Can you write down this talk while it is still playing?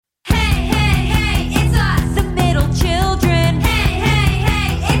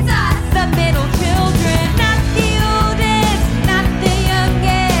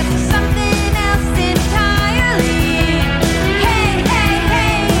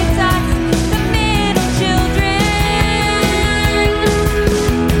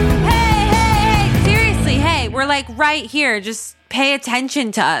right here. Just pay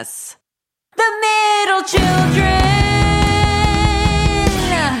attention to us. The middle children.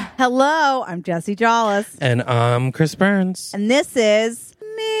 Hello, I'm Jessie Jollis. And I'm Chris Burns. And this is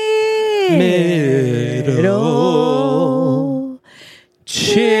Middle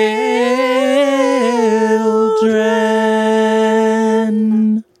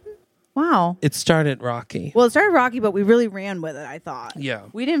Children. Wow. It started rocky. Well, it started rocky, but we really ran with it, I thought. Yeah.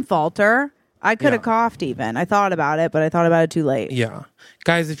 We didn't falter. I could have coughed even. I thought about it, but I thought about it too late. Yeah.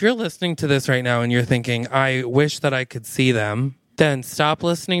 Guys, if you're listening to this right now and you're thinking, I wish that I could see them, then stop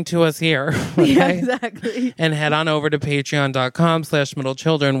listening to us here. Okay? Yeah, exactly. And head on over to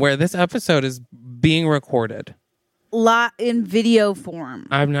patreon.com/middlechildren where this episode is being recorded. In video form.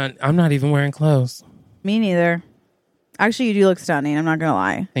 I'm not even wearing clothes. Me neither. Actually, you do look stunning. I'm not going to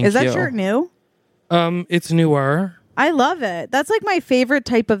lie. Thank Is that you. shirt new? It's newer. I love it. That's like my favorite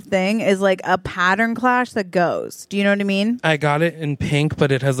type of thing is like a pattern clash that goes. Do you know what I mean? I got it in pink,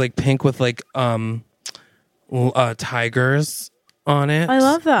 but it has like pink with like tigers on it. I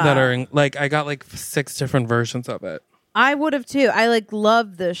love that. That are like I got like 6 different versions of it. I would have too. I like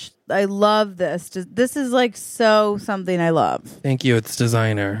love this. I love this. This is like so something I love. Thank you. It's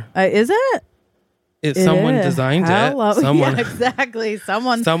designer. Is it? Someone designed it. Someone, yeah, exactly.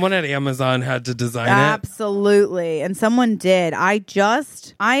 Someone at Amazon had to design it. Absolutely. And someone did. I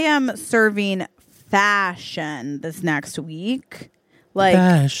am serving fashion this next week. Like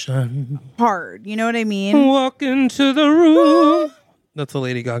fashion. Hard. You know what I mean? Walk into the room. That's a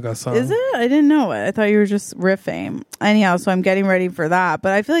Lady Gaga song. Is it? I didn't know it. I thought you were just riffing. Anyhow, so I'm getting ready for that.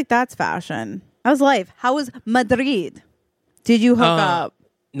 But I feel like that's fashion. How's life? How was Madrid? Did you hook up?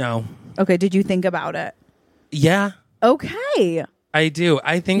 No. Okay, did you think about it? Yeah. Okay. I do.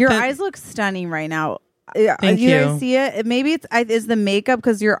 I think your eyes look stunning right now. Thank you. Guys see it? Maybe it's the makeup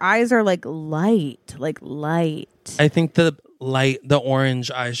because your eyes are like light. I think the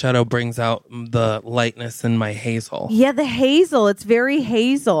orange eyeshadow brings out the lightness in my hazel. Yeah, the hazel. It's very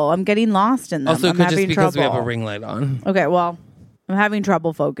hazel. I'm getting lost in them. Also, just because we have a ring light on. Okay, well, I'm having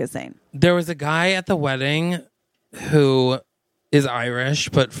trouble focusing. There was a guy at the wedding who is Irish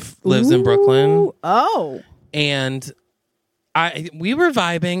but lives in Brooklyn. Oh. And we were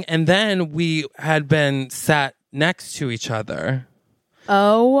vibing, and then we had been sat next to each other.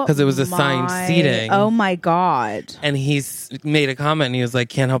 Oh, because it was assigned seating. Oh my God. And he's made a comment, and he was like,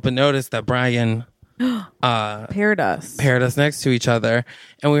 can't help but notice that Brian paired us next to each other,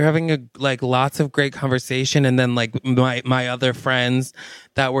 and we were having lots of great conversation. And then like my other friends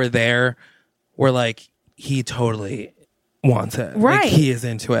that were there were like, he totally wants it. Right. Like, he is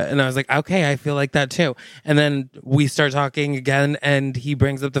into it. And I was like, okay, I feel like that too. And then we start talking again, and he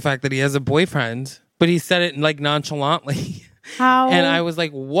brings up the fact that he has a boyfriend, but he said it like nonchalantly. How? And I was like,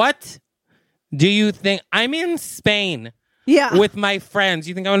 what do you think? I'm in Spain. Yeah. With my friends.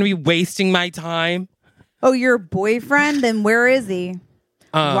 You think I'm going to be wasting my time? Oh, your boyfriend? Then where is he?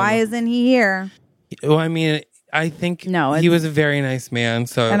 Why isn't he here? Well, I mean, I think he was a very nice man.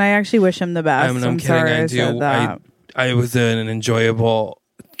 So, and I actually wish him the best. I'm kidding. sorry I said that. I was an enjoyable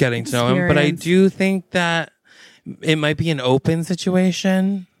getting to know him, but I do think that it might be an open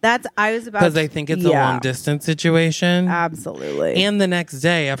situation. Because I think it's a long distance situation. Absolutely. And the next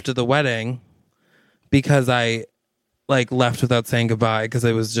day after the wedding, because I left without saying goodbye because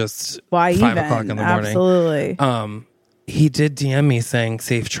it was just 5 o'clock in the morning. Absolutely. He did DM me saying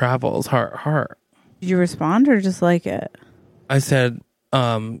safe travels, heart. Did you respond or just like it? I said,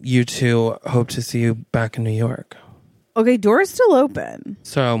 you two, hope to see you back in New York. Okay, door's still open.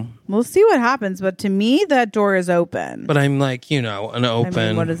 So we'll see what happens. But to me, that door is open. But I'm like, an open. I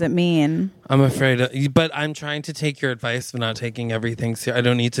mean, what does it mean? I'm afraid but I'm trying to take your advice of not taking everything serious. I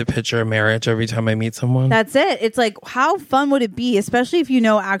don't need to picture a marriage every time I meet someone. That's it. It's like, how fun would it be? Especially if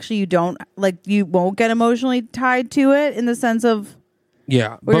actually you don't, you won't get emotionally tied to it in the sense of.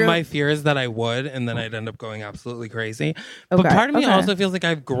 Yeah, but my fear is that I would, and then I'd end up going absolutely crazy. Okay. But part of me also feels like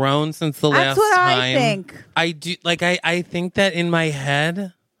I've grown since the last time. That's what I think. I do. I think that in my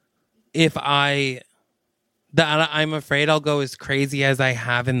head, I'm afraid I'll go as crazy as I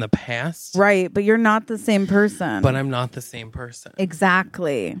have in the past. Right, but you're not the same person. But I'm not the same person.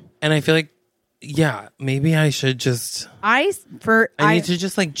 Exactly. And I feel like, maybe I should just. I need to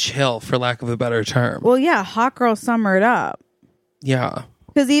just chill, for lack of a better term. Well, yeah, hot girl summer it up. Yeah.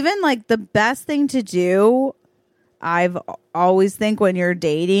 Because even the best thing to do, I've always think when you're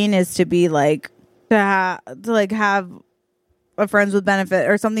dating is to be have a friends with benefit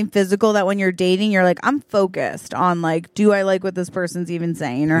or something physical that when you're dating, you're I'm focused on do I like what this person's even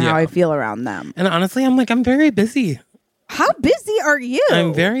saying or how I feel around them. And honestly, I'm very busy. How busy are you?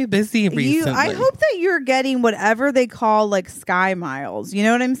 I'm very busy recently. I hope that you're getting whatever they call like sky miles. You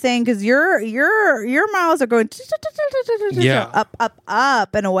know what I'm saying? Because your miles are going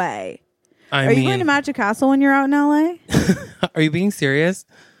up and away. Are you going to Magic Castle when you're out in LA? Are you being serious?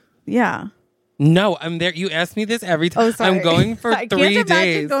 Yeah. No, I'm there. You ask me this every time. Oh, sorry. I'm going for 3 days. I can't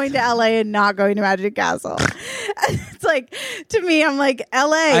imagine going to LA and not going to Magic Castle. It's like, to me, I'm like,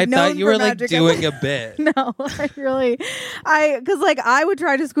 LA. I thought you were like doing a bit. No, because like I would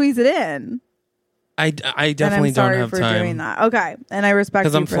try to squeeze it in. I definitely don't have time. Doing that. Okay, and I respect you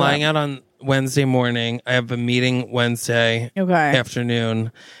because I'm flying out on Wednesday morning. I have a meeting Wednesday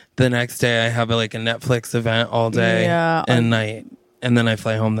afternoon. The next day I have a Netflix event all day and night. And then I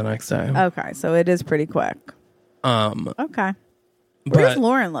fly home the next day. Okay, so it is pretty quick. Okay. Where does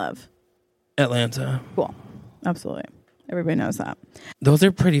Lauren live? Atlanta. Cool. Absolutely. Everybody knows that. Those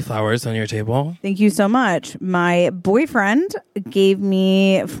are pretty flowers on your table. Thank you so much. My boyfriend gave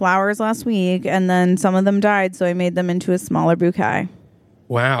me flowers last week, and then some of them died, so I made them into a smaller bouquet.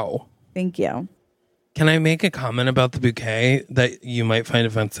 Wow. Thank you. Can I make a comment about the bouquet that you might find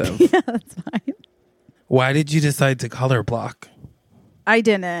offensive? Yeah, that's fine. Why did you decide to color block? I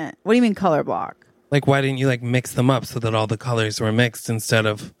didn't. What do you mean color block? Like, why didn't you mix them up so that all the colors were mixed instead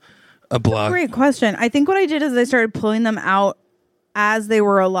of a block? Great question. I think what I did is I started pulling them out as they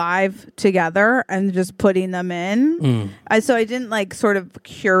were alive together and just putting them in. So I didn't sort of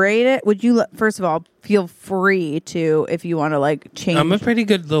curate it. Would you, first of all, feel free to, if you want to change. I'm a pretty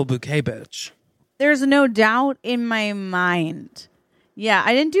good little bouquet bitch. There's no doubt in my mind. Yeah,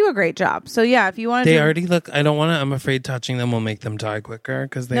 I didn't do a great job. So yeah, if you want to, they already look. I don't want to. I'm afraid touching them will make them die quicker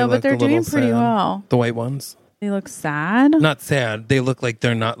because they look but they're a little doing pretty sad. well. The white ones. They look sad. Not sad. They look like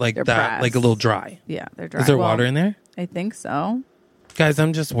they're not like they're that. pressed. Like a little dry. Yeah, they're dry. Is there water in there? I think so. Guys,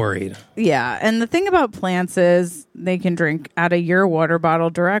 I'm just worried. Yeah, and the thing about plants is they can drink out of your water bottle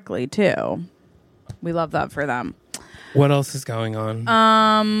directly too. We love that for them. What else is going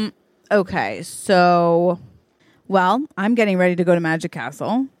on? Okay, so, well, I'm getting ready to go to Magic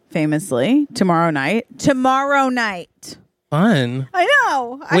Castle. Famously, tomorrow night. Fun. I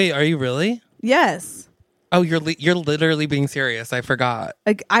know. Wait, are you really? Yes. Oh, you're literally being serious. I forgot.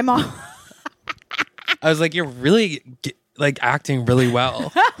 I'm all. I was like, you're really acting really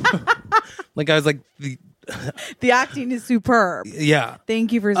well. I was like, the acting is superb. Yeah.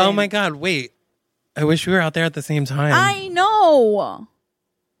 Thank you for saying. Oh my God! Wait, I wish we were out there at the same time. I know.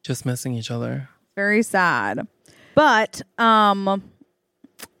 Just missing each other. Very sad, but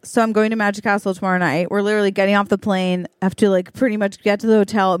so I'm going to Magic Castle tomorrow night. We're literally getting off the plane. Have to pretty much get to the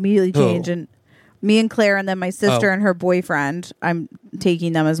hotel, immediately change, and me and Claire, and then my sister and her boyfriend. I'm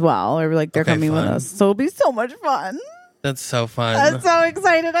taking them as well. Or they're coming with us, so it'll be so much fun. That's so fun. I'm so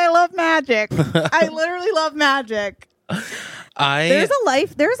excited. I love magic. I literally love magic. There's a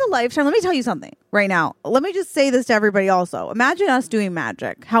lifetime. Let me tell you something right now. Let me just say this to everybody also. Imagine us doing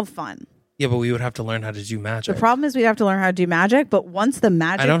magic. How fun. Yeah, but we would have to learn how to do magic. The problem is we'd have to learn how to do magic, but once the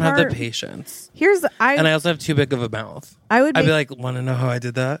magic I don't part, have the patience. And I also have too big of a mouth. I'd be like, want to know how I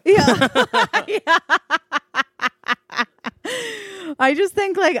did that? Yeah. I just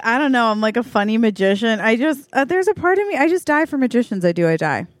think I don't know. I'm like a funny magician. I just, there's a part of me, I just die for magicians. I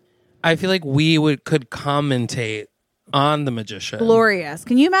die. I feel like we could commentate on the magician. Glorious.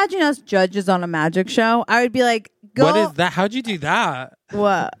 Can you imagine us judges on a magic show? I would be like, go. What is that? How'd you do that?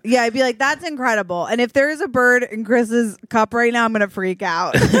 What? Yeah, I'd be like, that's incredible. And if there's a bird in Chris's cup right now, I'm going to freak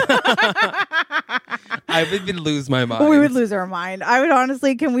out. I would lose my mind. We would lose our mind. I would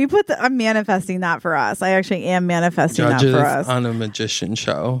honestly, can we I'm manifesting that for us. I actually am manifesting Judges that for us. on a magician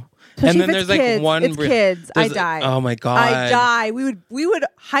show. Especially and then there's kids. one. It's kids. I die. Oh my God. I die. We would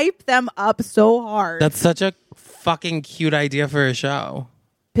hype them up so hard. That's such a fucking cute idea for a show.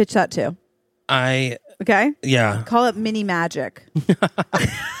 Pitch that too. Okay? Yeah. Call it mini magic.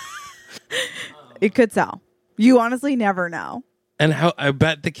 It could sell. You honestly never know. And I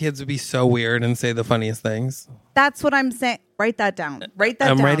bet the kids would be so weird and say the funniest things. That's what I'm saying. Write that down.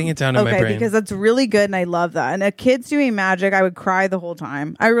 I'm writing it down in my brain. Because that's really good and I love that. And a kid's doing magic, I would cry the whole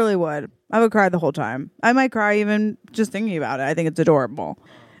time. I really would. I would cry the whole time. I might cry even just thinking about it. I think it's adorable.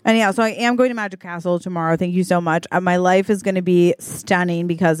 Anyhow, so I am going to Magic Castle tomorrow. Thank you so much. My life is going to be stunning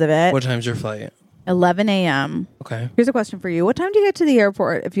because of it. What time's your flight? 11 a.m. Okay. Here's a question for you. What time do you get to the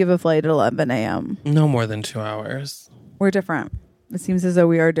airport if you have a flight at 11 a.m.? No more than 2 hours. We're different. It seems as though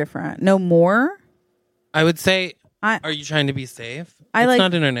we are different. No more? I would say, are you trying to be safe? It's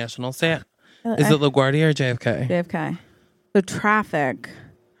not international. Is it LaGuardia or JFK? JFK. The traffic.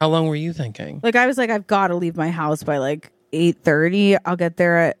 How long were you thinking? I was like, I've got to leave my house by 8:30. I'll get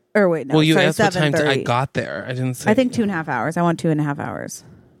there at, or wait, no, Well, you sorry, asked what time 7:30. I got there. I didn't say. I think 2.5 hours. I want 2.5 hours.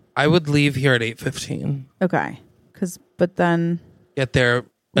 I would leave here at 8:15. Okay. But then. Get there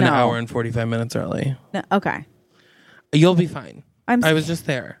an No. hour and 45 minutes early. No, okay. You'll be fine. I was just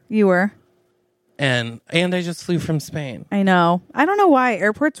there. You were? And I just flew from Spain. I know. I don't know why.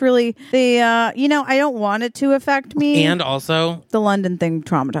 Airports really, I don't want it to affect me. And also, the London thing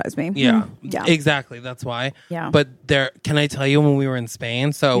traumatized me. yeah, Yeah. exactly. That's why. Yeah. But can I tell you when we were in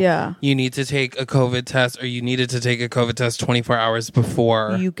Spain? So Yeah. you need to take a COVID test, or you needed to take a COVID test 24 hours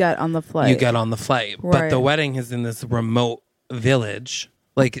before You get on the flight. you get on the flight. But Right. the wedding is in this remote village.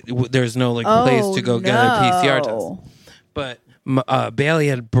 Like there's no place to go get a PCR test. But Bailey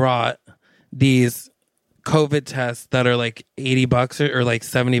had brought these COVID tests that are like $80 or like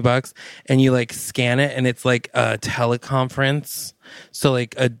 $70, and you like scan it, and it's like a teleconference. So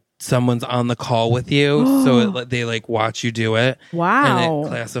like someone's on the call with you, so they like watch you do it. Wow. And it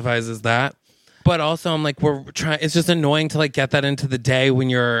classifies as that. But also, I'm like, we're trying. It's just annoying to like get that into the day when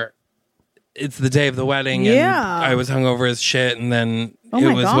it's the day of the wedding. Yeah. And I was hungover as shit, and then Oh it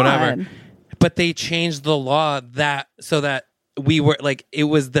my was God. whatever. But they changed the law so that we were like, it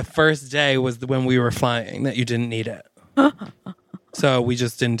was the first day was when we were flying that you didn't need it. So we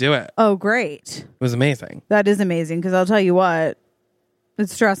just didn't do it. Oh, great. It was amazing. That is amazing, because I'll tell you what,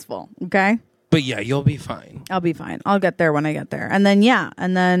 it's stressful, okay? But yeah, you'll be fine. I'll be fine. I'll get there when I get there. And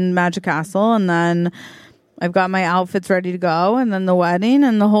then Magic Castle, and then I've got my outfits ready to go, and then the wedding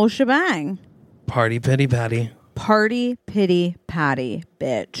and the whole shebang. Party pitty patty. Party, pity, patty,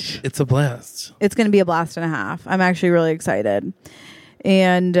 bitch. It's a blast. It's going to be a blast and a half. I'm actually really excited.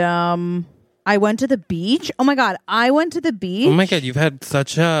 And I went to the beach. Oh my God, I went to the beach. Oh my God, you've had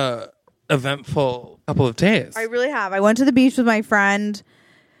such a eventful couple of days. I really have. I went to the beach with my friend,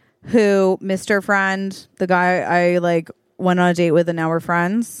 Mr. Friend, the guy I like went on a date with, and now we're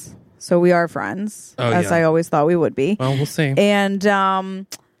friends. So we are friends, as I always thought we would be. Well, we'll see. And I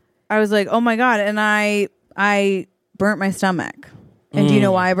was like, oh my God. And I burnt my stomach. And do you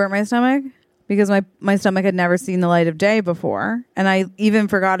know why I burnt my stomach? Because my stomach had never seen the light of day before. And I even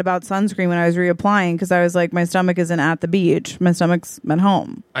forgot about sunscreen when I was reapplying, because I was like, my stomach isn't at the beach. My stomach's at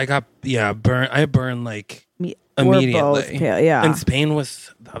home. I got, burnt. I burned like We're immediately. both, yeah. And Spain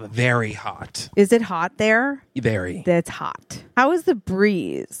was very hot. Is it hot there? Very. That's hot. How is the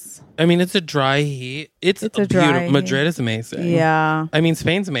breeze? I mean, it's a dry heat. It's a beautiful. dry heat. Madrid is amazing. Yeah. I mean,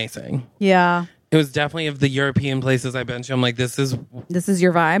 Spain's amazing. Yeah. It was definitely of the European places I've been to. I'm like, this is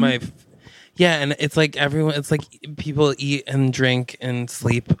your vibe? yeah, and it's like everyone. It's like people eat and drink and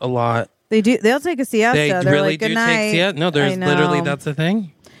sleep a lot. They do. They'll take a siesta. They They're really like, good do night. take siesta. No, there's I know. literally that's a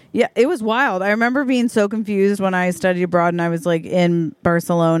thing. Yeah, it was wild. I remember being so confused when I studied abroad, and I was like in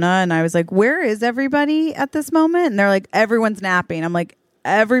Barcelona, and I was like, where is everybody at this moment? And they're like, everyone's napping. I'm like,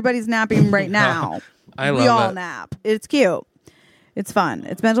 everybody's napping right now. We all nap. It's cute. It's fun.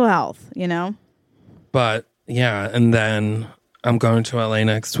 It's mental health, you know? But yeah, and then I'm going to LA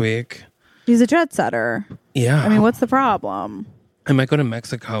next week. She's a Jetsetter. Yeah. I mean, what's the problem? I might go to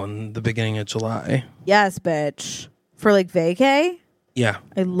Mexico in the beginning of July. Yes, bitch. For like vacay? Yeah.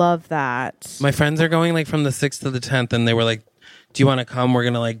 I love that. My friends are going like from the 6th to the 10th, and they were like, do you want to come? We're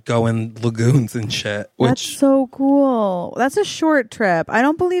going to like go in lagoons and shit. That's so cool. That's a short trip. I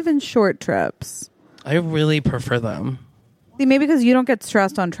don't believe in short trips. I really prefer them. See, maybe because you don't get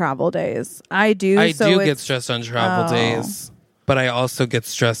stressed on travel days. I do. I do get stressed on travel days, but I also get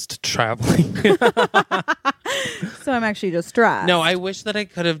stressed traveling. So I'm actually just stressed. No, I wish that I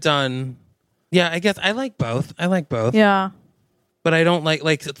could have done. Yeah, I guess I like both. Yeah. But I don't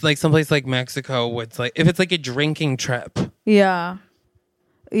like someplace like Mexico where it's like if it's like a drinking trip. Yeah.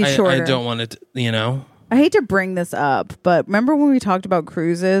 I Shorter. don't want it, you know? I hate to bring this up, but remember when we talked about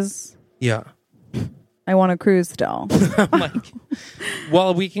cruises? Yeah. I want to cruise still. I'm like,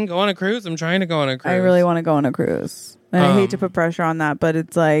 well, we can go on a cruise. I'm trying to go on a cruise. I really want to go on a cruise. And I hate to put pressure on that, but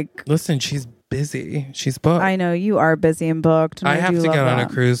it's like... Listen, she's busy. She's booked. I know you are busy and booked. And I have do to love get on a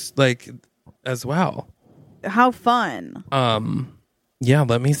that. cruise like as well. How fun. Yeah,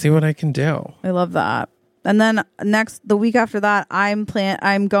 let me see what I can do. I love that. And then the week after that, I'm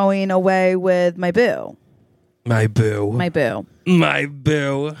going away with my boo. My boo. My boo. My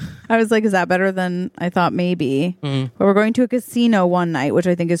boo. I was like, is that better than I thought maybe? But we're going to a casino one night, which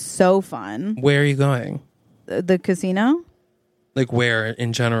I think is so fun. Where are you going? The casino? Like where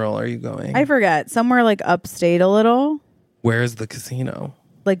in general are you going? I forget. Somewhere like upstate a little. Where is the casino?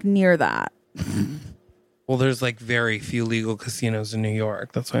 Like near that. Well, there's like very few legal casinos in New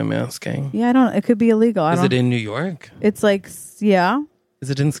York. That's why I'm asking. Yeah, it could be illegal. Is it in New York? It's like, yeah. Is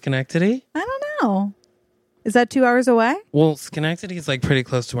it in Schenectady? I don't know. Is that 2 hours away? Well, Schenectady is like pretty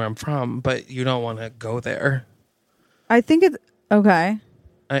close to where I'm from, but you don't want to go there. I think it's okay.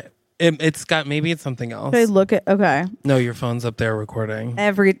 It's got, maybe it's something else. Should I look at, okay. No, your phone's up there recording.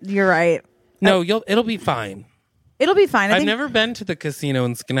 You're right. No, it'll be fine. It'll be fine. I've never been to the casino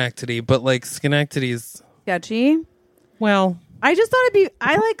in Schenectady, but like Schenectady's sketchy. Well, I just thought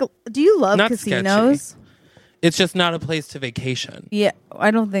do you love casinos? Sketchy. It's just not a place to vacation. Yeah,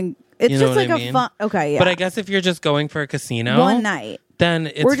 I don't think it's just like a fun. Okay, yeah. But I guess if you're just going for a casino one night,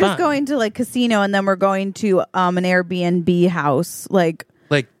 then we're just going to like casino, and then we're going to an Airbnb house, like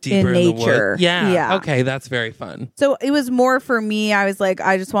deeper in the nature. wood. Yeah. Okay, that's very fun. So it was more for me. I was like,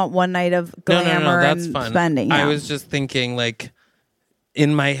 I just want one night of glamour that's and fun. spending. Yeah. I was just thinking, like,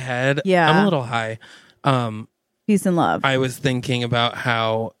 in my head. Yeah, I'm a little high. Peace and love. I was thinking about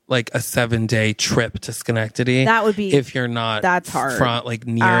how like a 7-day trip to Schenectady. That would be, if you're not that's hard.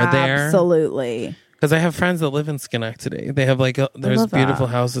 Near there. Absolutely. Because I have friends that live in Schenectady. They have there's beautiful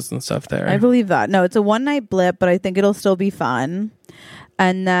houses and stuff there. I believe that. No, it's a one night blip, but I think it'll still be fun.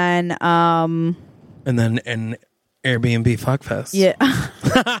 And then an Airbnb fuckfest. Yeah.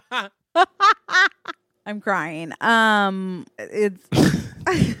 I'm crying. It's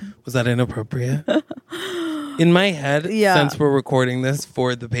Was that inappropriate? In my head, since we're recording this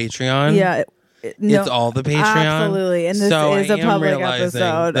for the Patreon, it's all the Patreon. Absolutely. And this is a public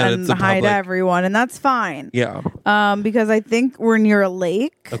episode. And hi to everyone. And that's fine. Yeah. Because I think we're near a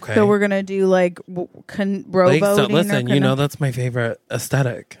lake. Okay. So we're going to do like rowboating. Listen, that's my favorite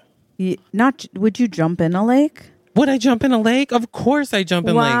aesthetic. Would you jump in a lake? Would I jump in a lake? Of course I jump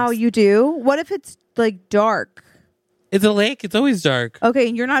in lakes. Wow, you do? What if it's like dark? It's a lake. It's always dark. Okay,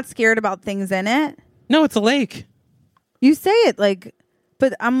 and you're not scared about things in it? No, it's a lake. You say it like,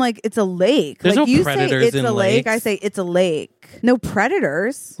 but I'm like, it's a lake. There's like, no you predators say it's in a lake. lakes. I say it's a lake. No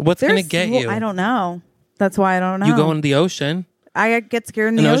predators. What's going to get you? I don't know. That's why I don't know. You go in the ocean. I get scared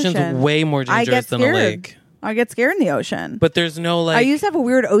in the ocean. An ocean's way more dangerous than a lake. I get scared in the ocean. But there's no like... I used to have a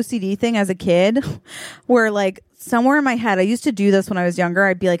weird OCD thing as a kid where like somewhere in my head, I used to do this when I was younger.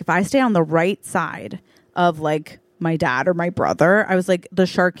 I'd be like, if I stay on the right side of like my dad or my brother, I was like, the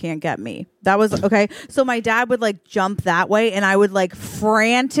shark can't get me. That was okay. So my dad would like jump that way and I would like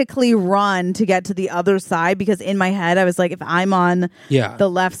frantically run to get to the other side because in my head, I was like, if I'm on the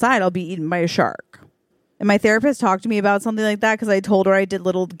left side, I'll be eaten by a shark. And my therapist talked to me about something like that because I told her I did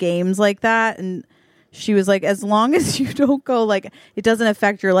little games like that. And she was like, as long as you don't go, like, it doesn't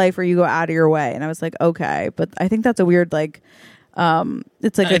affect your life or you go out of your way. And I was like, okay. But I think that's a weird, like,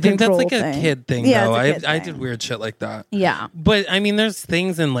 it's like I think that's like a kid thing, though. I did weird shit like that. Yeah. But I mean, there's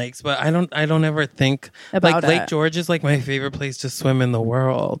things in lakes, but I don't ever think about Lake George is like my favorite place to swim in the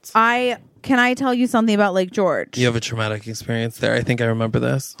world. Can I tell you something about Lake George? You have a traumatic experience there. I think I remember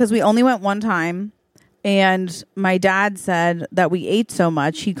this. Because we only went one time. And my dad said that we ate so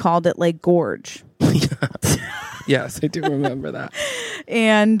much, he called it Lake Gorge. Yes, I do remember that.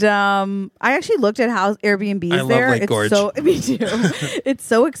 And I actually looked at how Airbnbs I there. Love Lake Gorge. Me too. It's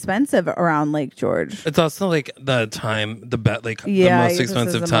so expensive around Lake George. It's also like the most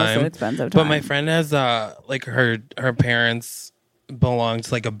expensive time. But my friend has like her parents belong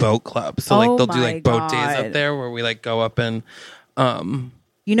to like a boat club, so like they'll do like boat days up there where we like go up and.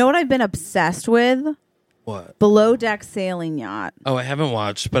 You know what I've been obsessed with? What? Below deck sailing yacht. Oh, I haven't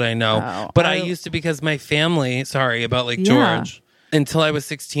watched, but I know. But I used to, because my family, sorry about Lake George, until I was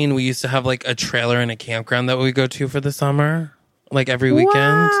 16, we used to have like a trailer and a campground that we go to for the summer, like every weekend.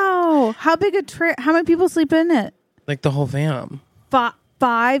 Wow. How big how many people sleep in it? Like the whole fam.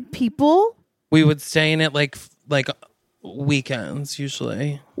 5 people? We would stay in it like weekends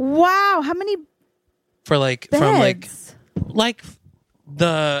usually. Wow. How many for like beds? From like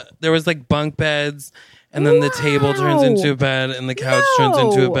there was like bunk beds. And then the table turns into a bed and the couch turns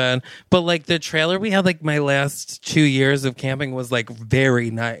into a bed. But like the trailer we had like my last 2 years of camping was like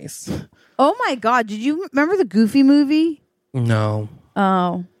very nice. Oh my God. Did you remember the Goofy movie? No.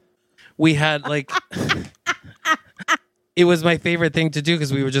 Oh. We had like... It was my favorite thing to do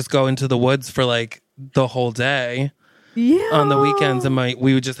because we would just go into the woods for like the whole day. Yeah. On the weekends. And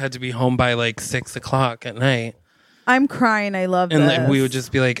we would just had to be home by like 6 o'clock at night. I'm crying. I love and this. And we would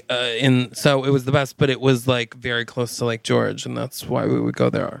just be like, so it was the best, but it was like very close to Lake George, and that's why we would go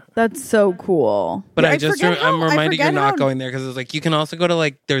there. That's so cool. But I'm reminded you're not going there because it's like you can also go to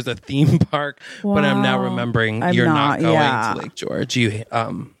like there's a theme park, but I'm now remembering you're not going to Lake George. You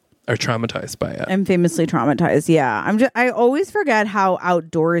are traumatized by it. I'm famously traumatized. Yeah, I always forget how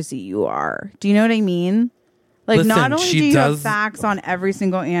outdoorsy you are. Do you know what I mean? Like, listen, not only do you have facts on every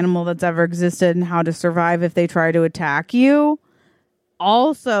single animal that's ever existed and how to survive if they try to attack you.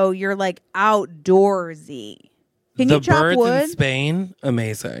 also you're like outdoorsy. Can the you chop birds wood? in Spain,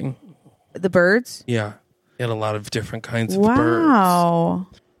 amazing. The birds? Yeah. You had a lot of different kinds of birds. Wow.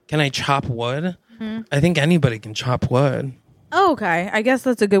 Can I chop wood? Mm-hmm. I think anybody can chop wood. Oh, okay. I guess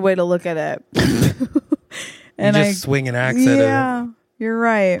that's a good way to look at it. And you just swing an axe at it. Yeah, you're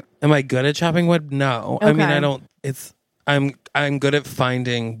right. Am I good at chopping wood? No. Okay. I mean, I don't. I'm good at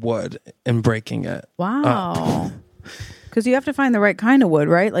finding wood and breaking it. Wow. Because you have to find the right kind of wood,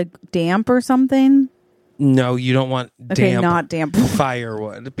 right? Like damp or something? No, you don't want damp. Not damp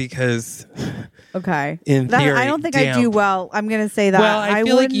firewood because. Okay. In theory, I don't think damp. I do well. I'm going to say that. Well, I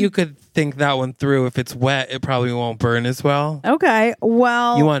feel like you could think that one through. If it's wet, it probably won't burn as well. Okay.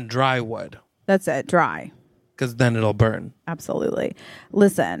 Well, you want dry wood. That's it. Dry. Because then it'll burn. Absolutely.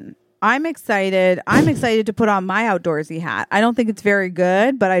 Listen, I'm excited. I'm excited to put on my outdoorsy hat. I don't think it's very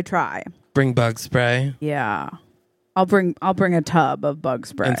good, but I try. Bring bug spray. Yeah. I'll bring a tub of bug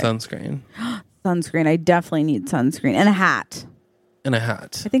spray. And sunscreen. Sunscreen. I definitely need sunscreen. And a hat. And a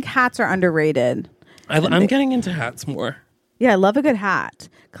hat. I think hats are underrated. I'm getting into hats more. Yeah, I love a good hat.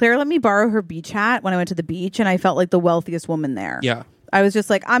 Claire let me borrow her beach hat when I went to the beach, and I felt like the wealthiest woman there. Yeah. I was just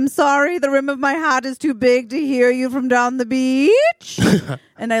like, I'm sorry, the rim of my hat is too big to hear you from down the beach.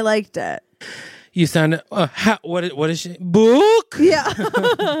 And I liked it. You sound, what is she? Book? Yeah.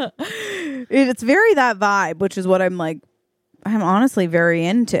 It's very that vibe, which is what I'm honestly very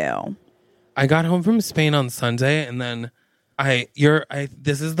into. I got home from Spain on Sunday, and then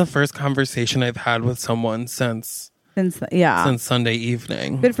this is the first conversation I've had with someone since Sunday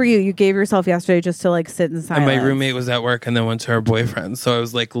evening. Good for you. You gave yourself yesterday just to sit in silence. And my roommate was at work and then went to her boyfriend. So I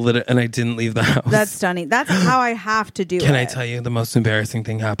was and I didn't leave the house. That's stunning. That's how I have to do it. Can I tell you the most embarrassing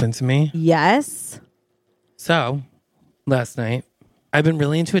thing happened to me? Yes. So last night, I've been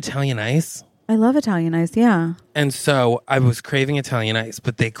really into Italian ice. I love Italian ice, yeah. And so I was craving Italian ice,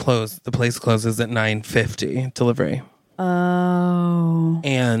 but the place closes at 9:50 delivery. Oh.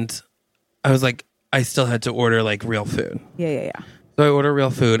 And I was like, I still had to order real food. Yeah. So I order real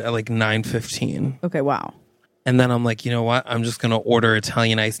food at 9:15. Okay, wow. And then I'm like, you know what? I'm just going to order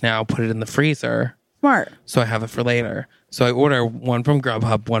Italian ice now, put it in the freezer. Smart. So I have it for later. So I order one from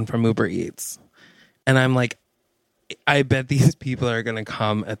Grubhub, one from Uber Eats. And I'm like, I bet these people are going to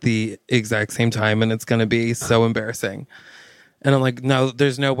come at the exact same time and it's going to be so embarrassing. And I'm like, no,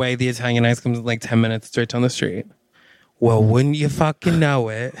 there's no way the Italian ice comes in 10 minutes straight down the street. Well, wouldn't you fucking know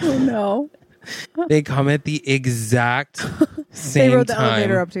it? Oh, no. They come at the exact same time. They rode the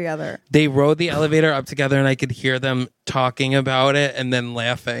elevator up together. They rode the elevator up together, and I could hear them talking about it and then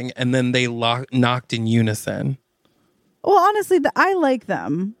laughing, and then they knocked in unison. Well, honestly, I like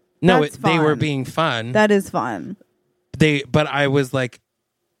them. No, they were being fun. That is fun. But I was like,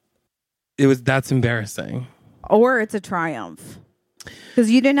 that's embarrassing. Or it's a triumph. Because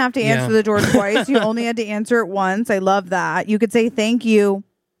you didn't have to answer the door twice. You only had to answer it once. I love that. You could say thank you.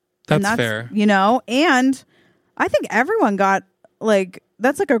 That's fair. And I think everyone got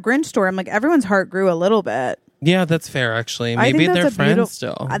that's like a Grinch story. I'm like, everyone's heart grew a little bit. Yeah, that's fair, actually. Maybe they're friends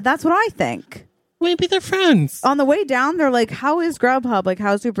still. That's what I think. Maybe they're friends. On the way down, they're like, how is Grubhub?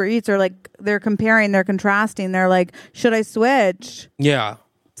 How's Uber Eats? Or they're comparing, they're contrasting. They're like, should I switch? Yeah.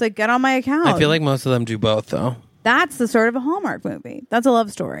 It's like, get on my account. I feel like most of them do both, though. That's the sort of a Hallmark movie. That's a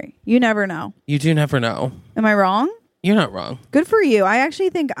love story. You never know. You do never know. Am I wrong? You're not wrong. Good for you. I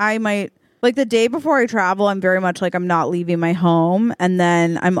actually think I might, the day before I travel, I'm very much I'm not leaving my home. And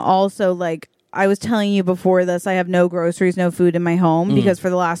then I'm also I was telling you before this, I have no groceries, no food in my home because for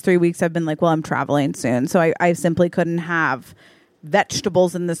the last 3 weeks I've been I'm traveling soon. So I simply couldn't have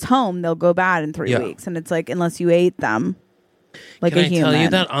vegetables in this home. They'll go bad in 3 weeks. And it's unless you ate them. Can I tell you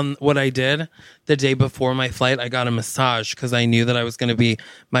that on what I did the day before my flight? I got a massage because I knew that I was going to be,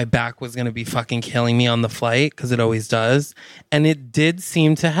 my back was going to be fucking killing me on the flight because it always does. And it did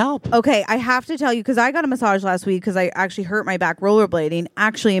seem to help. Okay, I have to tell you because I got a massage last week because I actually hurt my back rollerblading.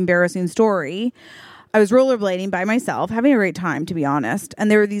 Actually, embarrassing story. I was rollerblading by myself, having a great time, to be honest. And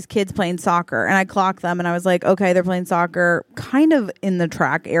there were these kids playing soccer. And I clocked them and I was like, okay, they're playing soccer kind of in the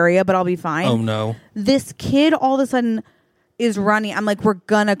track area, but I'll be fine. Oh, no. This kid all of a sudden is running. I'm like, we're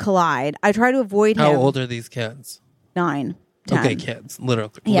gonna collide. I try to avoid him. How old are these kids? 9, 10. Okay, kids. Little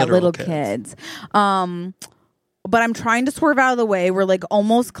kids. But I'm trying to swerve out of the way. We're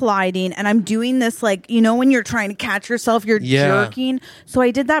almost colliding. And I'm doing this when you're trying to catch yourself, you're jerking. So I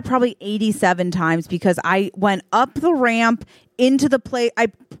did that probably 87 times because I went up the ramp into the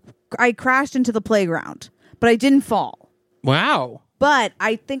I crashed into the playground. But I didn't fall. Wow. But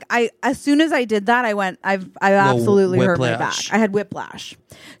I think as soon as I did that, I absolutely hurt my back. I had whiplash.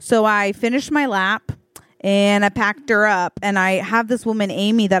 So I finished my lap And I packed her up. And I have this woman,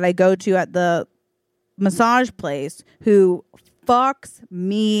 Amy, that I go to at the massage place who fucks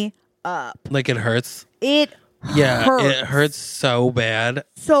me up. Like it hurts? It hurts. It hurts so bad.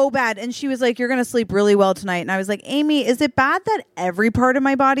 So bad. And she was like, you're going to sleep really well tonight. And I was like, Amy, is it bad that every part of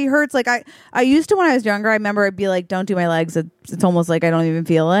my body hurts? Like I used to when I was younger, I remember I'd be like, don't do my legs. It's almost like I don't even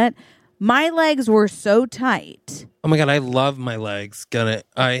feel it. My legs were so tight. Oh my God, I love my legs.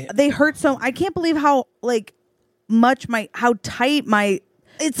 They hurt so. I can't believe how how tight my.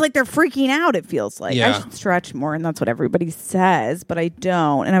 It's like they're freaking out. It feels like I should stretch more, and that's what everybody says, but I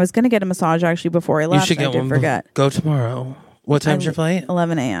don't. And I was going to get a massage actually before I left. You should get one. Forget. Go tomorrow. What time's your flight?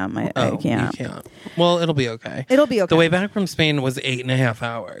 11 a.m. I can't. You can't. Well, it'll be okay. It'll be okay. The way back from Spain was 8.5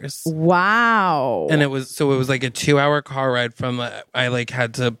 hours. Wow. And it was like a 2-hour car ride from. I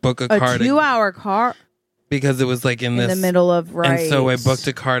had to book a car. 2-hour car. Because it was like in the middle of And so I booked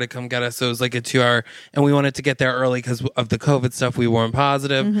a car to come get us. So it was like a 2-hour, and we wanted to get there early because of the COVID stuff. We weren't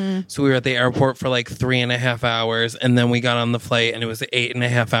positive. Mm-hmm. So we were at the airport for like 3.5 hours, and then we got on the flight, and it was an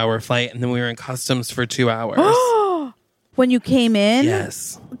 8.5 hour flight, and then we were in customs for 2 hours. When you came in?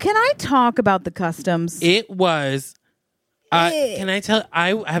 Yes. Can I talk about the customs? It was. Can I tell?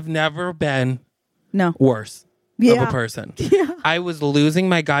 I have never been worse. Of a person. Yeah. I was losing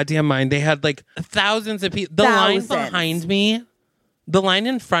my goddamn mind. They had like thousands of people. The line behind me, the line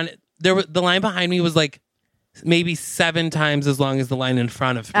in front, the line behind me was like maybe 7 times as long as the line in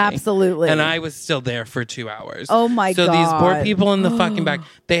front of me. Absolutely. And I was still there for 2 hours. Oh my God. So these poor people in the fucking back,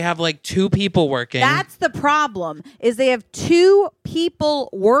 they have like 2 people working. That's the problem, is they have 2 people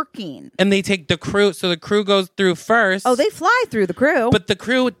working. And they take the crew, so the crew goes through first. Oh, they fly through the crew. But the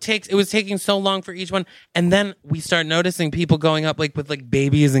crew it was taking so long for each one. And then we start noticing people going up like with like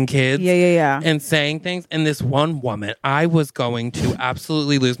babies and kids. Yeah. And saying things. And this one woman, I was going to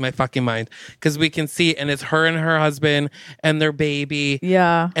absolutely lose my fucking mind. Because we can see, and it's her and her husband and their baby.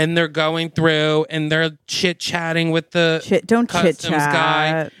 Yeah. And they're going through and they're chit-chatting with the customs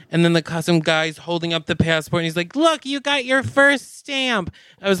guy. And then the customs guy's holding up the passport and he's like, look, you got your first stamp.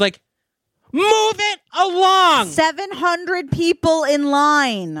 I was like, move it along. 700 people in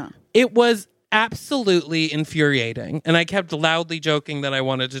line. It was absolutely infuriating. And I kept loudly joking that I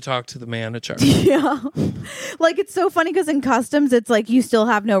wanted to talk to the manager. Yeah. Like, it's so funny because in customs, it's like you still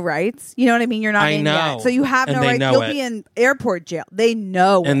have no rights. You know what I mean? You're not in yet. So you have no rights. You'll be in airport jail. They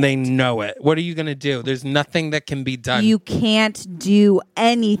know and they know it. What are you going to do? There's nothing that can be done. You can't do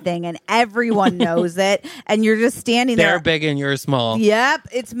anything. And everyone knows it. And you're just standing there. They're big and you're small. Yep.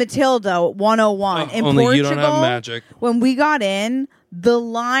 It's Matilda 101. In only Portugal, you don't have magic. When we got in, the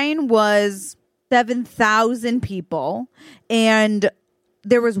line was 7,000 people, and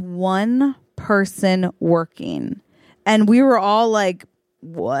there was one person working, and we were all like,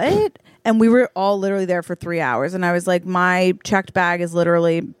 what? And we were all literally there for 3 hours, and I was like, my checked bag is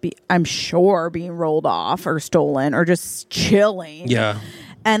literally I'm sure being rolled off or stolen or just chilling. Yeah.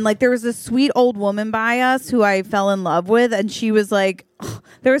 And like there was this sweet old woman by us who I fell in love with, and she was like,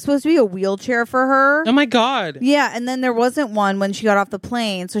 there was supposed to be a wheelchair for her. Oh my God. Yeah, and then there wasn't one when she got off the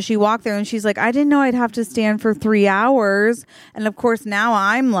plane. So she walked there and she's like, I didn't know I'd have to stand for 3 hours. And of course now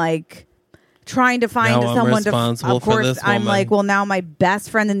I'm like trying to find someone to. Of course I'm like, well, now my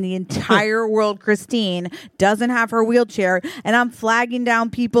best friend in the entire world, Christine, doesn't have her wheelchair, and I'm flagging down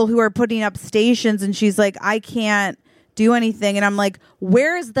people who are putting up stations, and she's like, I can't do anything. And I'm like,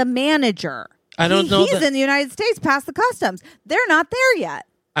 where's the manager? I don't know. He's in the United States past the customs. They're not there yet.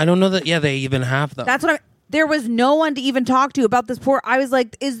 I don't know that. Yeah, they even have them. That's what there was no one to even talk to about this poor. I was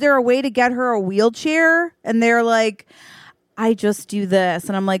like, is there a way to get her a wheelchair? And they're like, I just do this.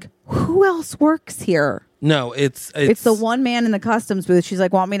 And I'm like, who else works here? No, it's the one man in the customs booth. She's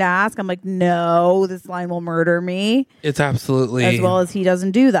like, want me to ask? I'm like, no, this line will murder me. It's absolutely, as well as he doesn't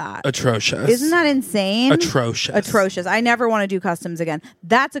do that. Atrocious. Isn't that insane? Atrocious. I never want to do customs again.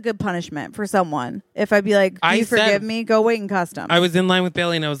 That's a good punishment for someone. If I'd be like, you forgive me, go wait in customs. I was in line with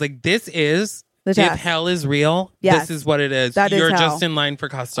Bailey and I was like, this is, if hell is real, yes, this is what it is. You're just in line for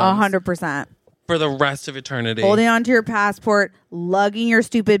customs. 100%. For the rest of eternity. Holding on to your passport, lugging your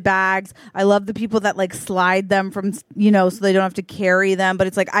stupid bags. I love the people that like slide them from, so they don't have to carry them. But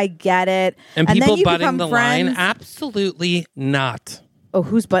it's like, I get it. And people butting the line? Absolutely not. Oh,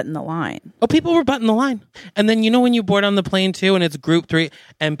 who's butting the line? Oh, people were butting the line. And then, when you board on the plane too, and it's group 3,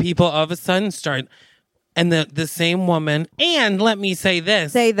 and people all of a sudden start, and the same woman, and let me say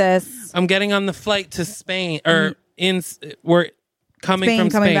this. Say this. I'm getting on the flight to Spain, or we're coming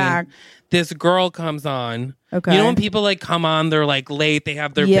Spain. Back. This girl comes on. Okay. You know when people like come on, they're like late, they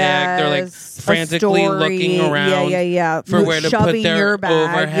have their bag, they're like frantically looking around for where to put their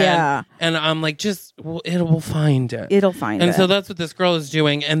overhead. Yeah. And I'm like, it will find it. It'll find it. And so that's what this girl is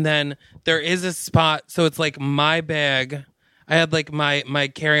doing. And then there is a spot, so it's like my bag. I had like my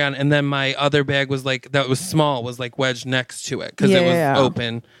carry-on, and then my other bag was like, that was small, was like wedged next to it because it was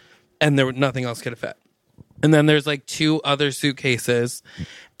open and there was nothing else could fit. And then there's like 2 other suitcases,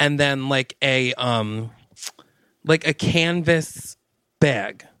 and then like a canvas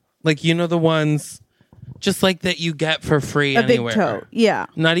bag, like you know the ones just like that you get for free anywhere. Big tote, yeah.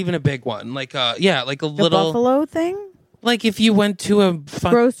 Not even a big one, like like a little buffalo thing. Like if you went to a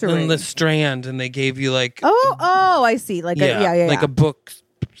grocery in the Strand and they gave you like I see, like like a book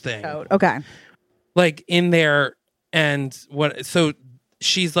thing. Okay, like in there, and what? So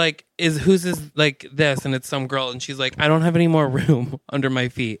she's like, who's this like this? And it's some girl, and she's like, I don't have any more room under my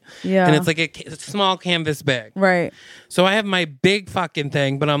feet. Yeah, and it's like a small canvas bag, right? So I have my big fucking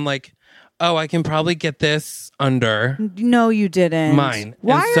thing, but I'm like, oh, I can probably get this under. No, you didn't. Mine.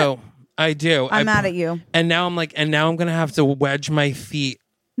 Why? And so I do. I'm mad at you. And now I'm like, now I'm gonna have to wedge my feet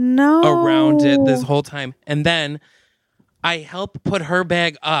around it this whole time, and then I help put her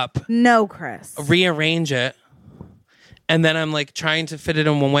bag up. No, Chris. Rearrange it. And then I'm like trying to fit it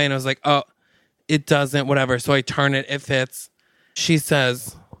in one way, and I was like, oh, it doesn't, whatever. So I turn it, it fits. She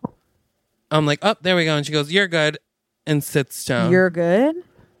says, I'm like, oh, there we go. And she goes, you're good, and sits down. You're good?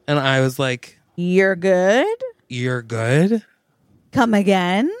 And I was like, you're good? You're good? Come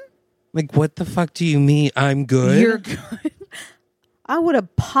again? Like, what the fuck do you mean I'm good? You're good. I would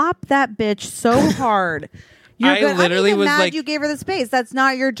have popped that bitch so hard. You're good. Literally I'm even was mad like, you gave her the space. That's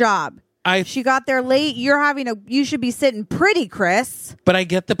not your job. She got there late. You should be sitting pretty, Chris. But I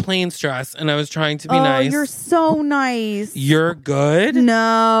get the plane stress, and I was trying to be nice. Oh, you're so nice. You're good?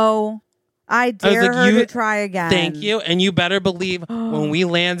 No. I dare her to try again. Thank you. And you better believe when we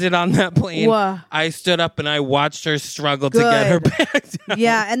landed on that plane, I stood up and I watched her struggle to get her back down.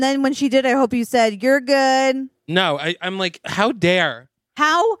 Yeah, and then when she did, I hope you said, you're good. No, I'm like, how dare?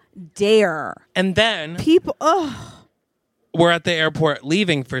 How dare? And then people, we're at the airport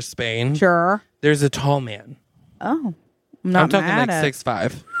leaving for Spain. Sure. There's a tall man. Oh. I'm talking like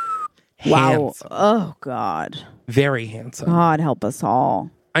 6'5". Wow. Handsome. Oh, God. Very handsome. God help us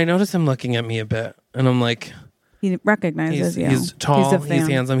all. I notice him looking at me a bit, and I'm like, he recognizes you. He's tall. He's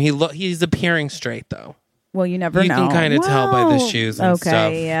handsome. He's appearing straight though. Well, you never know. You can kind of tell by the shoes and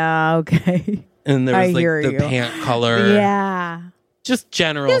stuff. Yeah. Okay. And there was like the pant color. Yeah. Just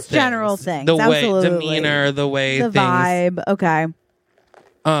general things. The Absolutely. way, demeanor, the way the things. Vibe. Okay.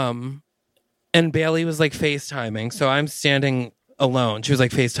 And Bailey was like FaceTiming, so I'm standing alone. She was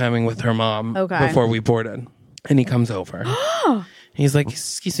like FaceTiming with her mom before we boarded, and he comes over. He's like,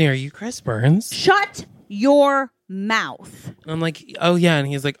 excuse me, are you Chris Burns? Shut your mouth. And I'm like, oh yeah. And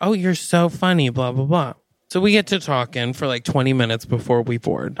he's like, oh, you're so funny, blah, blah, blah. So we get to talking for like 20 minutes before we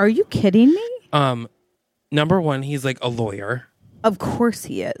board. Are you kidding me? Number one, he's like a lawyer. Of course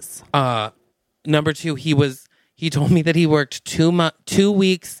he is. Number two, he told me that he worked 2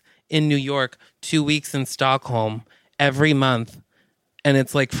 weeks in New York, 2 weeks in Stockholm every month. And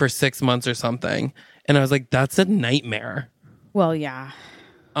it's like for 6 months or something. And I was like, that's a nightmare. Well, yeah.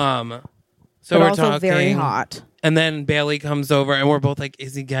 So but we're also talking. Very hot. And then Bailey comes over, and we're both like,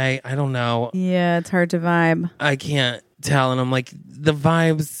 is he gay? I don't know. Yeah, it's hard to vibe. I can't tell. And I'm like, the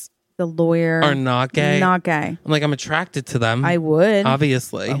vibes. The lawyer. Are not gay. Not gay. I'm like, I'm attracted to them. I would.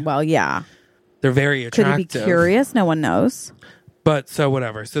 Obviously. Well, yeah. They're very attractive. Could he be curious? No one knows. But so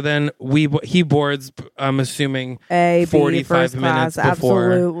whatever. So then he boards, I'm assuming, 45 minutes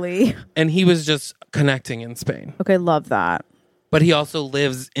before. Absolutely. And he was just connecting in Spain. Okay, love that. But he also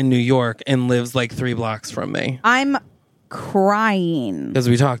lives in New York and lives like 3 blocks from me. I'm crying. Because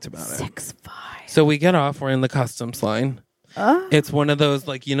we talked about it. 6'5". So we get off. We're in the customs line. It's one of those,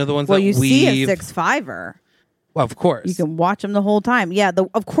 like, you know, the ones that weave. Well, you see a 6'5"er. Well, of course. You can watch them the whole time. Yeah,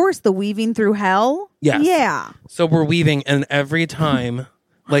 of course, the weaving through hell. Yes. Yeah. So we're weaving, and every time,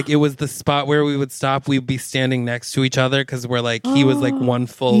 like, it was the spot where we would stop, we'd be standing next to each other because we're like, he was like one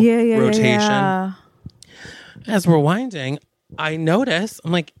full rotation. Yeah. As we're winding, I notice,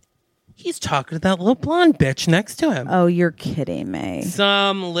 I'm like, he's talking to that little blonde bitch next to him. Oh, you're kidding me.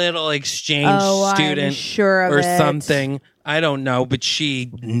 Some little exchange student I'm sure of or it. Something. I don't know, but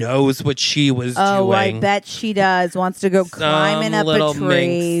she knows what she was doing. Oh, I bet she does. Wants to go climbing up a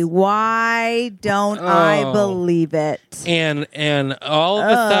tree. Minx. Why don't I believe it? And all of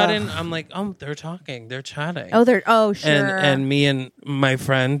a sudden, I'm like, oh, they're talking. They're chatting. Oh, sure. And me and my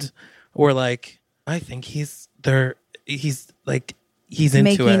friend were like, I think he's like he's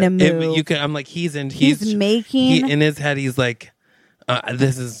into making it. a move. I'm like, he's in his head. He's like,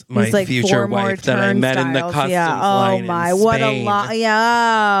 this is my like future wife that I met in the customs line. Oh my, what a lot.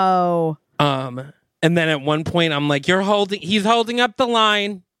 Yeah. And then at one point I'm like, he's holding up the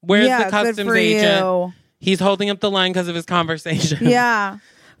line. Where's the customs agent? You. He's holding up the line because of his conversation. Yeah.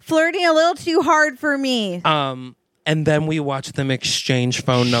 Flirting a little too hard for me. And then we watched them exchange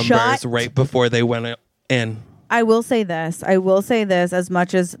phone numbers right before they went in. I will say this. As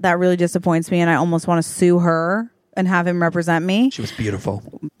much as that really disappoints me and I almost want to sue her and have him represent me. She was beautiful.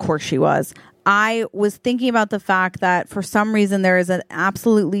 Of course she was. I was thinking about the fact that for some reason there is an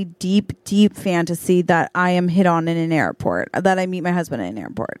absolutely deep, deep fantasy that I am hit on in an airport, that I meet my husband in an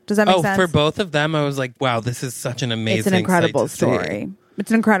airport. Does that make sense? For both of them, I was like, wow, this is such an amazing It's an incredible story. It's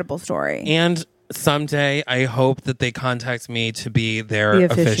an incredible story. And someday I hope that they contact me to be their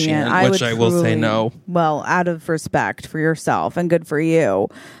officiant, which I will say no. Well, out of respect for yourself and good for you.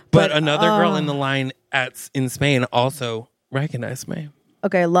 But another girl in the line in Spain also recognized me.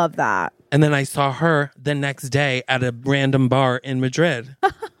 Okay, love that. And then I saw her the next day at a random bar in Madrid.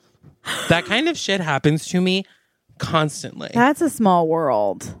 That kind of shit happens to me constantly. That's a small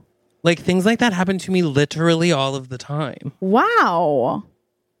world. Like, things like that happen to me literally all of the time. Wow.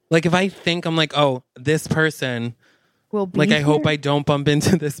 Like, if I think, I'm like, oh, this person will be like, I here? hope I don't bump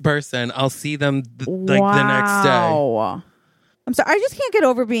into this person. I'll see them the next day. I'm sorry. I just can't get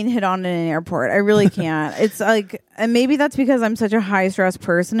over being hit on in an airport. I really can't. It's like, and maybe that's because I'm such a high stress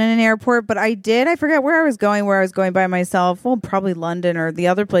person in an airport, but I forget where I was going by myself. Well, probably London or the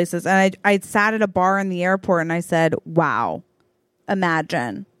other places. And I sat at a bar in the airport and I said, wow,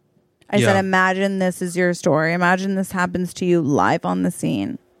 imagine. I said, imagine this is your story. Imagine this happens to you live on the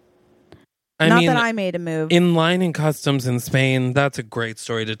scene. Not that I made a move. In line in customs in Spain, that's a great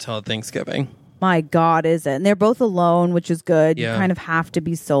story to tell at Thanksgiving. My God, is it? And they're both alone, which is good. Yeah. You kind of have to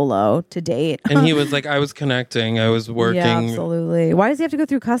be solo to date. And he was like, I was connecting. I was working. Yeah, absolutely. Why does he have to go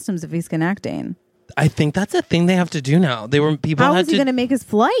through customs if he's connecting? I think that's a thing they have to do now. How is he going to make his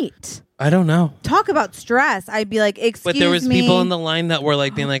flight? I don't know. Talk about stress. I'd be like, excuse me. But there was people in the line that were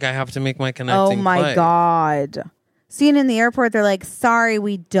like being like, I have to make my connecting Oh my flight. God. Seeing in the airport, they're like, sorry,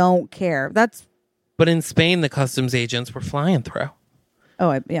 we don't care. But in Spain, the customs agents were flying through.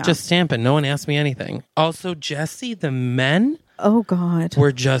 Oh, yeah. Just stamping. No one asked me anything. Also, Jesse, the men. Oh God.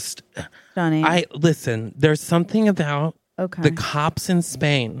 Were just stunning. Listen. There's something about the cops in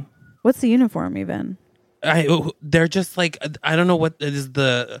Spain. What's the uniform even? They're just like, I don't know what is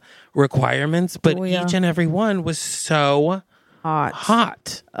the requirements, but each and every one was so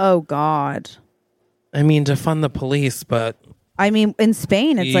hot. Oh God. I mean, to fund the police, but. I mean, in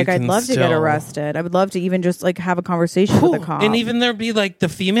Spain, it's like, I'd love to get arrested. I would love to even just like have a conversation with a cop. And even there'd be like the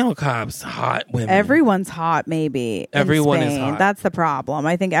female cops, hot women. Everyone's hot, maybe. Everyone is hot. That's the problem.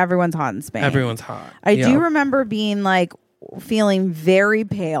 I think everyone's hot in Spain. Everyone's hot. I do remember being like, feeling very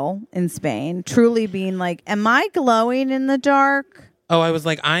pale in Spain. Truly being like, am I glowing in the dark? Oh, I was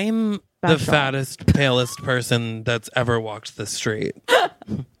like, I'm the fattest, palest person that's ever walked the street.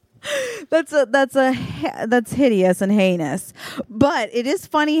 That's hideous and heinous. But it is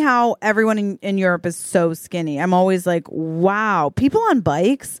funny how everyone in Europe is so skinny. I'm always like, wow. People on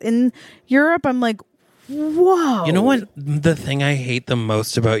bikes in Europe, I'm like, whoa. You know what the thing I hate the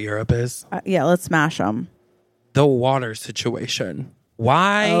most about Europe is? Yeah, let's smash them. The water situation.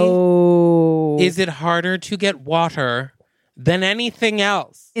 Why is it harder to get water than anything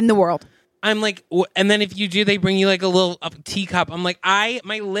else in the world? I'm like, and then if you do, they bring you like a little teacup. I'm like,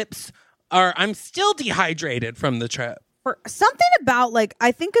 I'm still dehydrated from the trip. For something about like,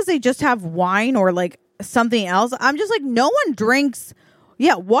 I think because they just have wine or like something else. I'm just like, no one drinks,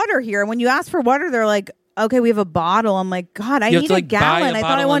 water here. And when you ask for water, they're like, okay, we have a bottle. I'm like, God, I need a gallon. I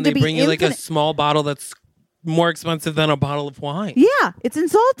thought I wanted to be bring you like a small bottle that's more expensive than a bottle of wine. Yeah, it's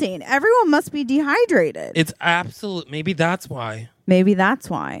insulting. Everyone must be dehydrated. It's absolute. Maybe that's why.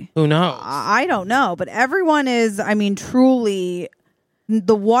 Who knows? I don't know. But everyone is, I mean, truly,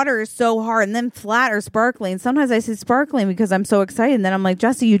 the water is so hard and then flat or sparkling. Sometimes I say sparkling because I'm so excited. And then I'm like,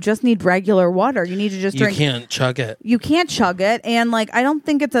 Jesse, you just need regular water. You need to just drink. You can't chug it. And like, I don't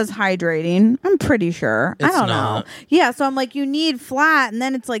think it's as hydrating. I'm pretty sure. I don't know. Yeah. So I'm like, you need flat. And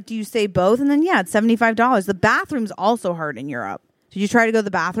then it's like, do you say both? And then, it's $75. The bathroom's also hard in Europe. Did you try to go to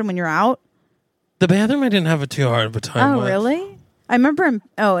the bathroom when you're out? The bathroom I didn't have too hard of a time with. Oh, really? I remember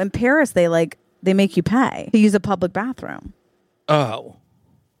in Paris, they make you pay to use a public bathroom. Oh.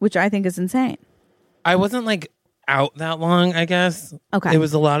 Which I think is insane. I wasn't like out that long, I guess. Okay. It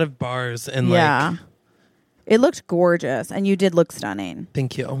was a lot of bars and it looked gorgeous and you did look stunning.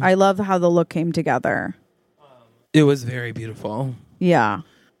 Thank you. I love how the look came together. It was very beautiful. Yeah.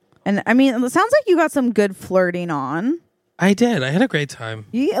 And I mean, it sounds like you got some good flirting on. I did. I had a great time.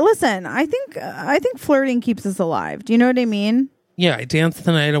 Listen, I think flirting keeps us alive. Do you know what I mean? Yeah, I danced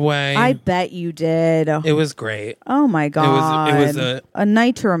the night away. I bet you did. It was great. Oh my God. It was a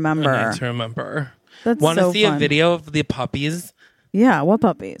night to remember. A night to remember. That's Want to see fun. a video of the puppies? Yeah, what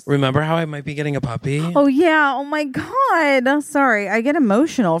puppies? Remember how I might be getting a puppy? Oh yeah. Oh my God. Sorry, I get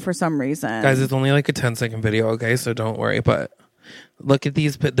emotional for some reason. Guys, it's only like a 10-second video, okay? So don't worry, but look at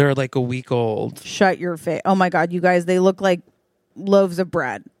these. They're like a week old. Shut your face. Oh my God, you guys, they look like loaves of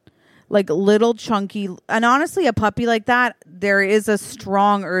bread. Like little chunky. And honestly, a puppy like that, there is a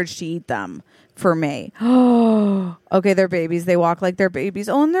strong urge to eat them for me. Okay, they're babies. They walk like they're babies.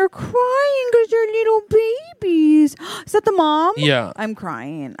 Oh, and they're crying because they're little babies. Is that the mom? Yeah. I'm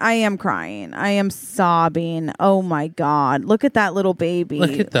crying. I am crying. I am sobbing. Oh my God. Look at that little baby.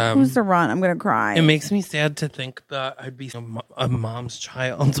 Look at them. Who's the run? I'm going to cry. It makes me sad to think that I'd be a mom's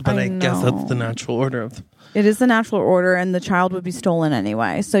child, but I guess that's the natural order of. It is the natural order, and the child would be stolen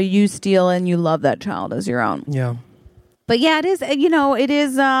anyway. So you steal and you love that child as your own. Yeah. But yeah, it is, it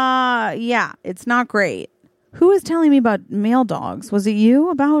is, yeah, it's not great. Who was telling me about male dogs? Was it you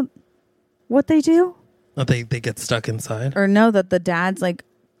about what they do? Oh, they get stuck inside? Or no, that the dads like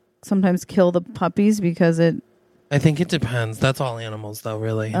sometimes kill the puppies because it... I think it depends. That's all animals though,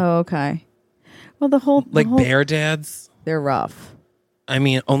 really. Oh, okay. Well, the whole... bear dads? They're rough. I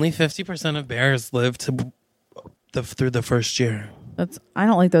mean, only 50% of bears live to through the first year. I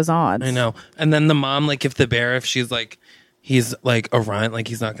don't like those odds. I know. And then the mom, like if she's like, he's like a runt, like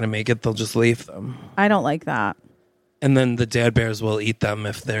he's not going to make it, they'll just leave them. I don't like that. And then the dad bears will eat them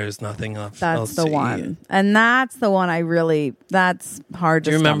if there's nothing else. That's the one. And that's the one that's hard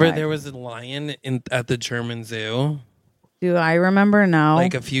to Do you remember stomach. there was a lion at the German zoo? Do I remember? No.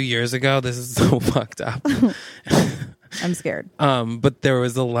 Like a few years ago. This is so fucked up. I'm scared. But there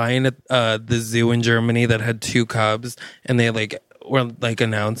was a lion at the zoo in Germany that had 2 cubs, and they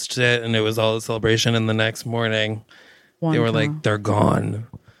announced it, and it was all a celebration. And the next morning, they were like, they're gone.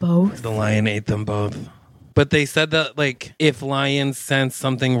 Both. The lion ate them both. But they said that if lions sense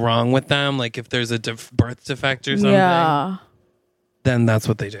something wrong with them, like if there's a birth defect or something, then that's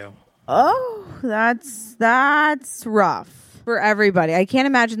what they do. Oh, that's rough. For everybody. I can't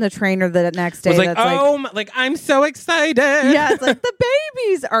imagine the trainer the next day was that's I'm so excited. Yeah, it's like the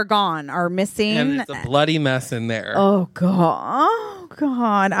babies are gone, are missing. And it's a bloody mess in there. Oh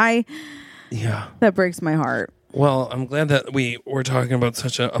God. Yeah. That breaks my heart. Well, I'm glad that we were talking about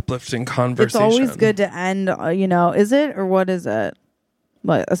such an uplifting conversation. It's always good to end, is it or what is it?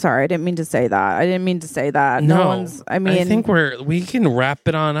 Sorry, I didn't mean to say that. No, I think we can wrap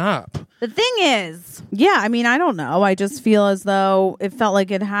it on up. The thing is, I don't know. I just feel as though it felt like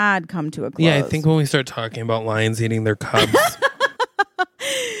it had come to a close. Yeah, I think when we start talking about lions eating their cubs,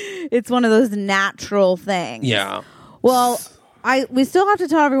 it's one of those natural things. Yeah. Well, we still have to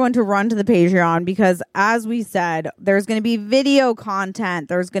tell everyone to run to the Patreon because, as we said, there's going to be video content.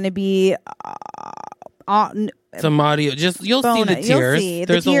 There's going to be some audio. You'll see the tears.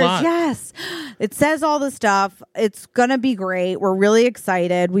 There's a lot. Yes, it says all the stuff. It's going to be great. We're really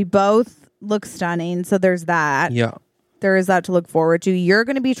excited. We both look stunning, so there's that. Yeah. There is that to look forward to. You're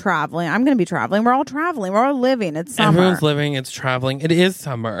going to be traveling. I'm going to be traveling. We're all traveling. We're all living. It's summer. Everyone's living. It's traveling. It is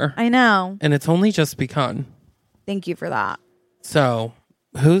summer. I know. And it's only just begun. Thank you for that. So,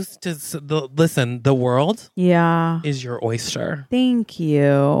 listen, the world is your oyster. Thank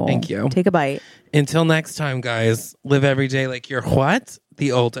you. Thank you. Take a bite. Until next time, guys, live every day like you're what?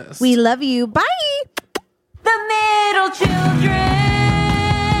 The oldest. We love you. Bye. The middle children.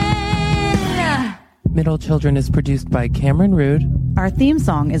 Middle Children is produced by Cameron Rood. Our theme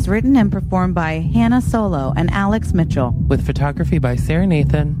song is written and performed by Hannah Solo and Alex Mitchell. With photography by Sarah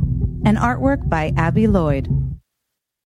Nathan. And artwork by Abby Lloyd.